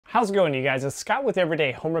How's it going, you guys? It's Scott with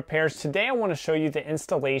Everyday Home Repairs. Today I want to show you the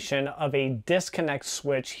installation of a disconnect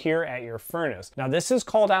switch here at your furnace. Now this is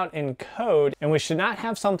called out in code, and we should not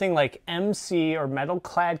have something like MC or metal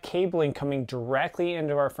clad cabling coming directly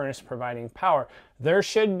into our furnace providing power. There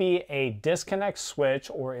should be a disconnect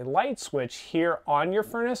switch or a light switch here on your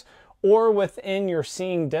furnace or within your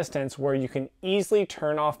seeing distance where you can easily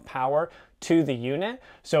turn off power to the unit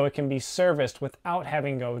so it can be serviced without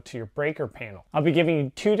having to go to your breaker panel. I'll be giving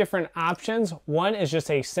you two different options. One is just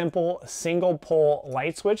a simple single pole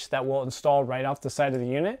light switch that will install right off the side of the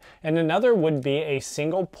unit, and another would be a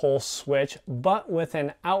single pole switch but with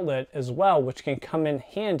an outlet as well, which can come in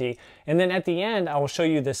handy. And then at the end I will show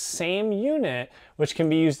you the same unit which can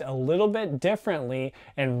be used a little bit differently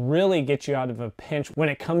and really get you out of a pinch when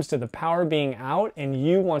it comes to the power being out and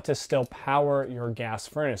you want to still power your gas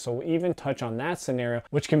furnace. So we'll even touch on that scenario,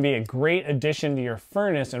 which can be a great addition to your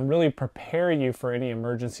furnace and really prepare you for any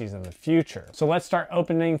emergencies in the future. So let's start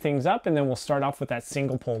opening things up, and then we'll start off with that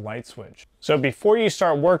single pole light switch. So before you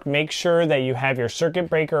start work, make sure that you have your circuit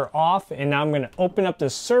breaker off, and now I'm going to open up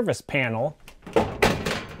this service panel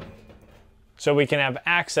so we can have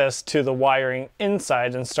access to the wiring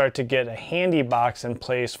inside and start to get a handy box in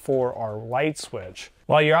place for our light switch.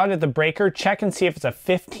 While you're out at the breaker, check and see if it's a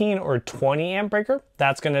 15 or 20 amp breaker.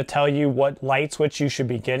 That's going to tell you what light switch you should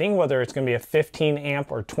be getting, whether it's going to be a 15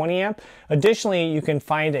 amp or 20 amp. Additionally, you can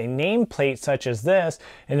find a nameplate such as this,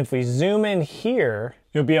 and if we zoom in here,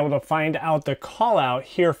 you'll be able to find out the call out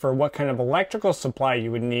here for what kind of electrical supply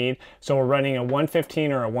you would need. So we're running a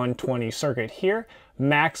 115 or a 120 circuit here.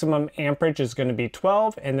 Maximum amperage is going to be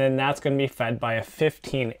 12, and then that's going to be fed by a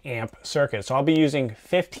 15 amp circuit. So I'll be using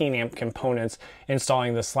 15 amp components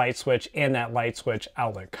installing this light switch and that light switch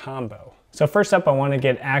outlet combo. So first up, I want to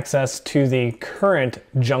get access to the current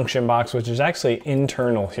junction box, which is actually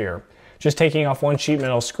internal here. Just taking off one sheet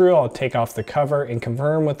metal screw, I'll take off the cover and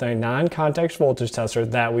confirm with a non-contact voltage tester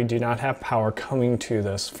that we do not have power coming to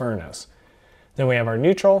this furnace. Then we have our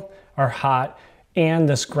neutral, our hot, and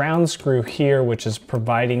this ground screw here, which is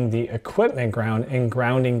providing the equipment ground and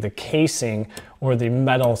grounding the casing or the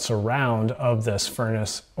metal surround of this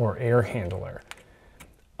furnace or air handler.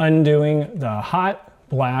 Undoing the hot,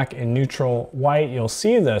 black, and neutral white, you'll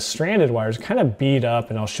see the stranded wires kind of beat up,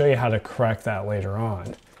 and I'll show you how to correct that later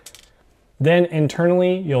on. Then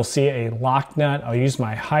internally, you'll see a lock nut. I'll use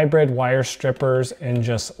my hybrid wire strippers and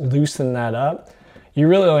just loosen that up. You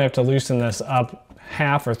really only have to loosen this up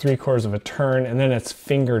half or 3/4 of a turn, and then it's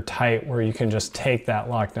finger tight where you can just take that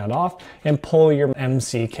lock nut off and pull your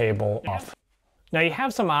MC cable off. Now you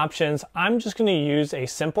have some options. I'm just going to use a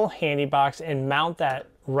simple handy box and mount that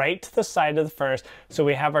right to the side of the furnace so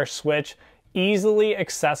we have our switch easily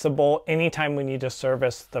accessible anytime we need to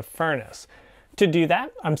service the furnace. To do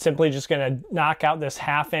that, I'm simply just going to knock out this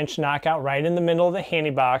 1/2 inch knockout right in the middle of the handy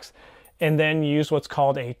box, and then use what's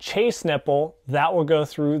called a chase nipple that will go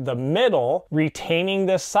through the middle, retaining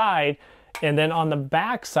this side, and then on the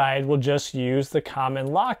back side we'll just use the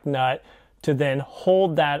common lock nut to then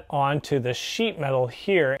hold that onto the sheet metal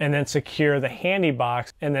here and then secure the handy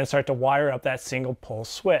box and then start to wire up that single pole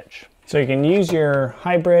switch. So you can use your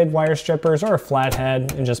hybrid wire strippers or a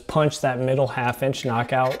flathead and just punch that middle 1/2 inch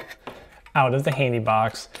knockout out of the handy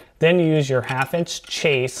box. Then use your 1/2 inch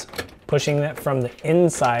chase, pushing that from the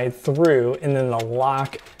inside through, and then the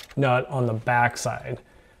lock nut on the back side.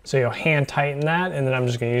 So you'll hand tighten that, and then I'm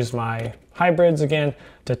just going to use my hybrids again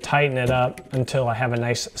to tighten it up until I have a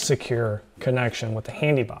nice secure connection with the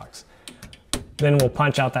handy box. Then we'll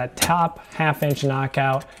punch out that top 1/2 inch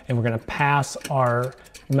knockout, and we're going to pass our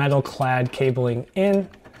metal clad cabling in.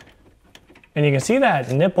 And you can see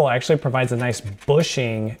that nipple actually provides a nice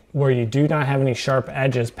bushing where you do not have any sharp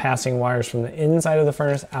edges passing wires from the inside of the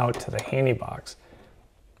furnace out to the handy box.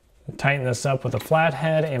 Tighten this up with a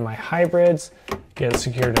flathead and my hybrids, get it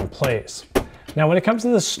secured in place. Now when it comes to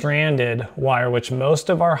the stranded wire, which most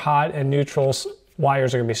of our hot and neutral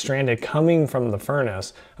wires are going to be stranded coming from the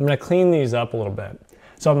furnace, I'm going to clean these up a little bit.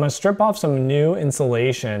 So I'm going to strip off some new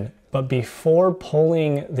insulation, but before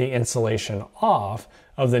pulling the insulation off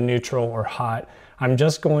of the neutral or hot, I'm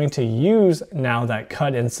just going to use now that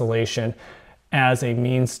cut insulation as a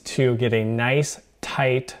means to get a nice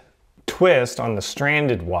tight twist on the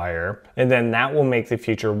stranded wire, and then that will make the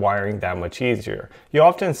future wiring that much easier. You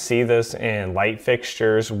often see this in light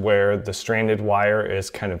fixtures where the stranded wire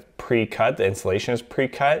is kind of pre-cut, the insulation is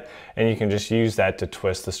pre-cut, and you can just use that to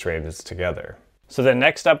twist the strandeds together. So then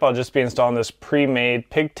next up, I'll just be installing this pre-made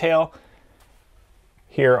pigtail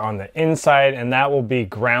here on the inside, and that will be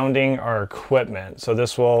grounding our equipment. So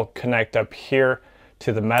this will connect up here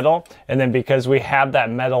to the metal, and then because we have that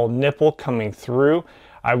metal nipple coming through,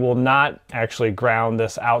 I will not actually ground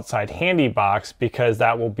this outside handy box because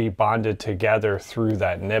that will be bonded together through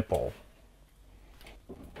that nipple.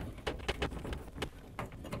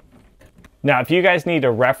 Now, if you guys need a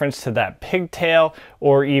reference to that pigtail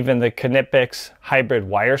or even the Knipex hybrid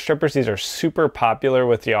wire strippers, these are super popular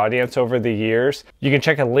with the audience over the years. You can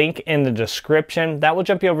check a link in the description. That will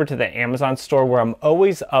jump you over to the Amazon store where I'm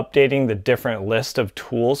always updating the different list of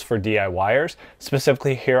tools for DIYers.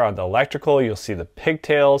 Specifically here on the electrical, you'll see the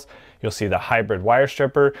pigtails, you'll see the hybrid wire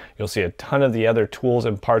stripper, you'll see a ton of the other tools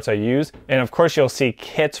and parts I use. And of course, you'll see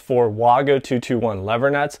kits for Wago 221 lever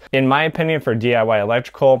nuts. In my opinion, for DIY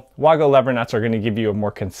electrical, Wago lever nuts are going to give you a more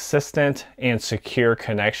consistent and secure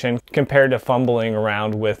connection compared to fumbling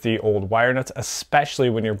around with the old wire nuts, especially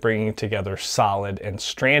when you're bringing together solid and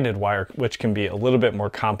stranded wire, which can be a little bit more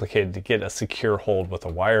complicated to get a secure hold with a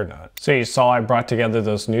wire nut. So you saw I brought together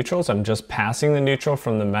those neutrals. I'm just passing the neutral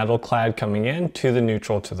from the metal clad coming in to the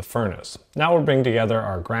neutral to the furnace. Now we'll bring together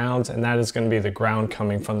our grounds, and that is going to be the ground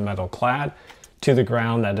coming from the metal clad to the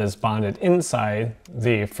ground that is bonded inside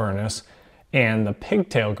the furnace, and the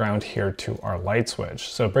pigtail ground here to our light switch.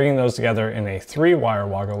 So bringing those together in a 3-wire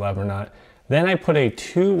Wago lever nut. Then I put a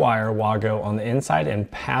 2-wire Wago on the inside and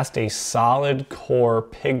passed a solid core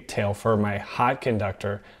pigtail for my hot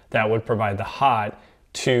conductor that would provide the hot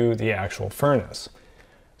to the actual furnace.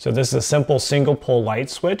 So this is a simple single pole light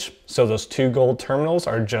switch. So those 2 gold terminals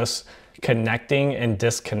are just connecting and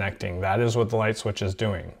disconnecting. That is what the light switch is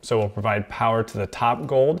doing. So we'll provide power to the top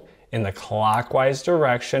gold in the clockwise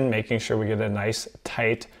direction, making sure we get a nice,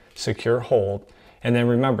 tight, secure hold. And then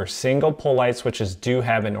remember, single pole light switches do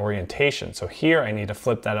have an orientation. So here I need to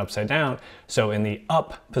flip that upside down. So in the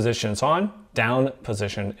up position it's on, down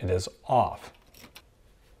position it is off.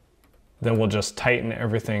 Then we'll just tighten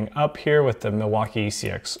everything up here with the Milwaukee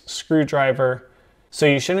ECX screwdriver. So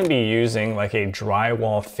you shouldn't be using like a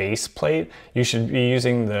drywall faceplate. You should be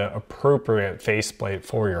using the appropriate faceplate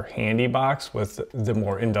for your handy box with the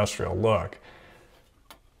more industrial look.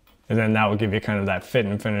 And then that will give you kind of that fit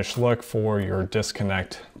and finish look for your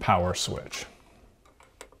disconnect power switch.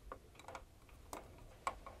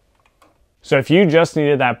 So if you just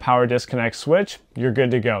needed that power disconnect switch, you're good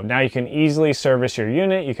to go. Now you can easily service your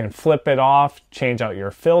unit, you can flip it off, change out your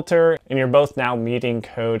filter, and you're both now meeting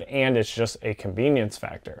code, and it's just a convenience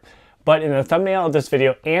factor. But in the thumbnail of this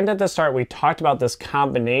video and at the start, we talked about this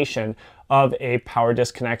combination of a power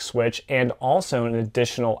disconnect switch and also an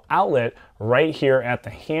additional outlet right here at the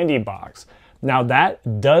handy box. Now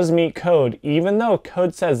that does meet code, even though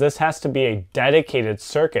code says this has to be a dedicated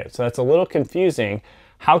circuit. So that's a little confusing.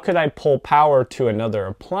 How could I pull power to another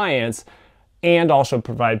appliance and also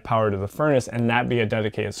provide power to the furnace and that be a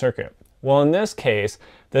dedicated circuit? Well, in this case,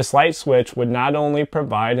 this light switch would not only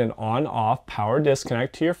provide an on-off power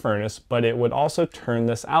disconnect to your furnace, but it would also turn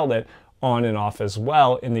this outlet on and off as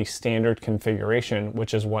well in the standard configuration,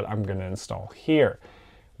 which is what I'm going to install here.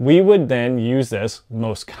 We would then use this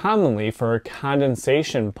most commonly for a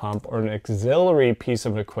condensation pump or an auxiliary piece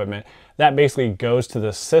of equipment that basically goes to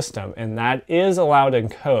the system, and that is allowed in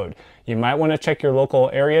code. You might want to check your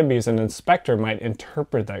local area because an inspector might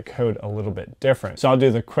interpret that code a little bit different. So I'll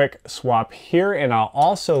do the quick swap here, and I'll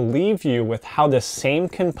also leave you with how the same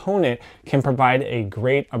component can provide a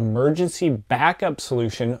great emergency backup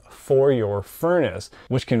solution for your furnace,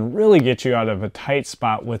 which can really get you out of a tight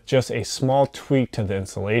spot with just a small tweak to the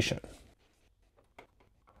installation.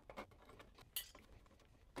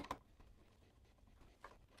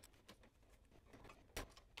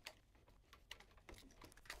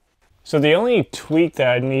 So the only tweak that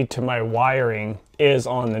I need to my wiring is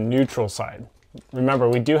on the neutral side. Remember,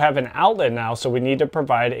 we do have an outlet now, so we need to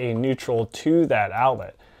provide a neutral to that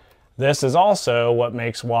outlet. This is also what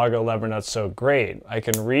makes Wago lever nuts so great. I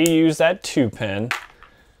can reuse that 2-pin,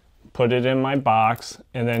 put it in my box,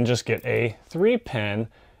 and then just get a 3-pin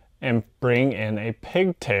and bring in a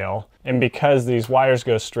pigtail. And because these wires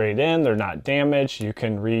go straight in, they're not damaged, you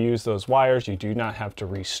can reuse those wires. You do not have to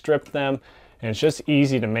restrip them. And it's just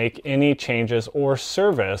easy to make any changes or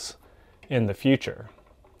service in the future.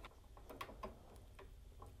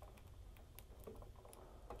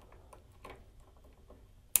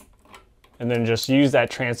 And then just use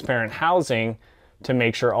that transparent housing to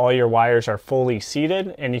make sure all your wires are fully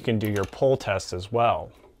seated, and you can do your pull test as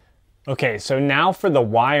well. Okay, so now for the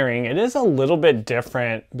wiring, it is a little bit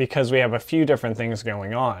different because we have a few different things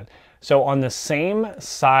going on. So on the same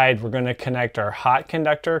side, we're going to connect our hot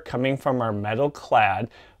conductor coming from our metal clad.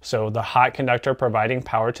 So the hot conductor providing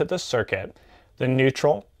power to the circuit. The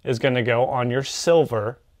neutral is going to go on your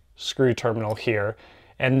silver screw terminal here.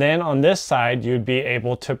 And then on this side, you'd be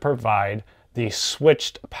able to provide the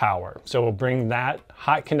switched power. So we'll bring that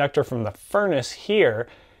hot conductor from the furnace here,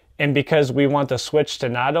 and because we want the switch to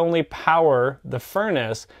not only power the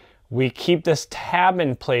furnace, we keep this tab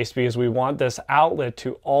in place because we want this outlet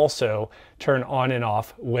to also turn on and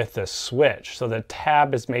off with the switch. So the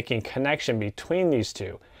tab is making connection between these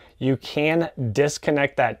two. You can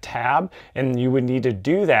disconnect that tab, and you would need to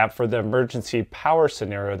do that for the emergency power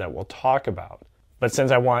scenario that we'll talk about. But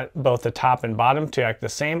since I want both the top and bottom to act the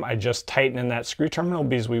same, I just tighten in that screw terminal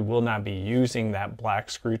because we will not be using that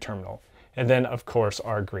black screw terminal. And then of course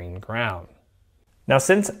our green ground. Now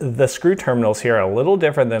since the screw terminals here are a little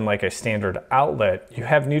different than like a standard outlet, you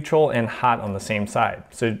have neutral and hot on the same side.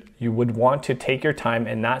 So you would want to take your time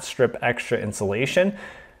and not strip extra insulation,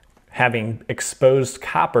 having exposed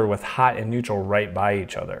copper with hot and neutral right by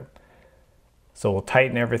each other. So we'll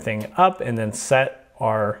tighten everything up and then set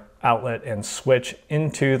our outlet and switch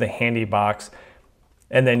into the handy box,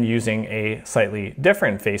 and then using a slightly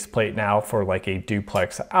different faceplate now for like a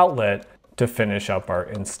duplex outlet to finish up our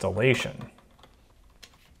installation.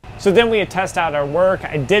 So then we test out our work.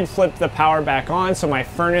 I did flip the power back on, so my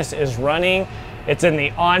furnace is running. It's in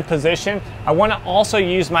the on position. I want to also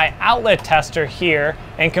use my outlet tester here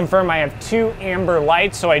and confirm I have 2 amber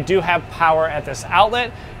lights, so I do have power at this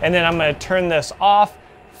outlet. And then I'm going to turn this off.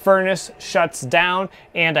 Furnace shuts down,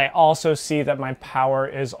 and I also see that my power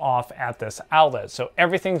is off at this outlet. So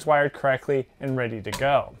everything's wired correctly and ready to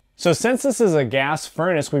go. So since this is a gas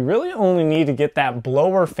furnace, we really only need to get that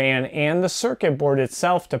blower fan and the circuit board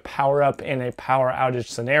itself to power up in a power outage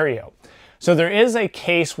scenario. So there is a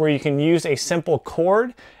case where you can use a simple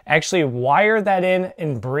cord, actually wire that in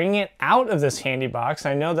and bring it out of this handy box.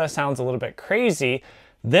 I know that sounds a little bit crazy.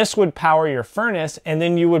 This would power your furnace, and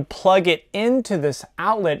then you would plug it into this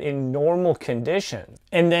outlet in normal condition,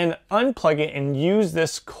 and then unplug it and use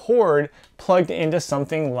this cord plugged into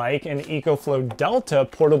something like an EcoFlow Delta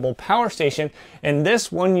portable power station. And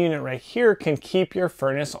this one unit right here can keep your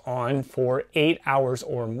furnace on for 8 hours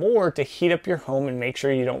or more to heat up your home and make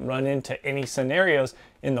sure you don't run into any scenarios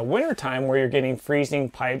in the wintertime where you're getting freezing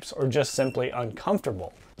pipes or just simply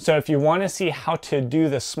uncomfortable. So if you want to see how to do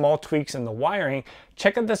the small tweaks in the wiring,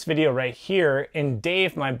 check out this video right here, and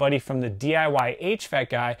Dave, my buddy from the DIY HVAC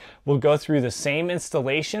guy, will go through the same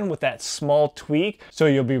installation with that small tweak so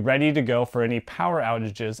you'll be ready to go for any power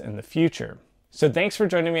outages in the future. So thanks for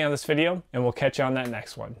joining me on this video, and we'll catch you on that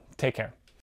next one. Take care.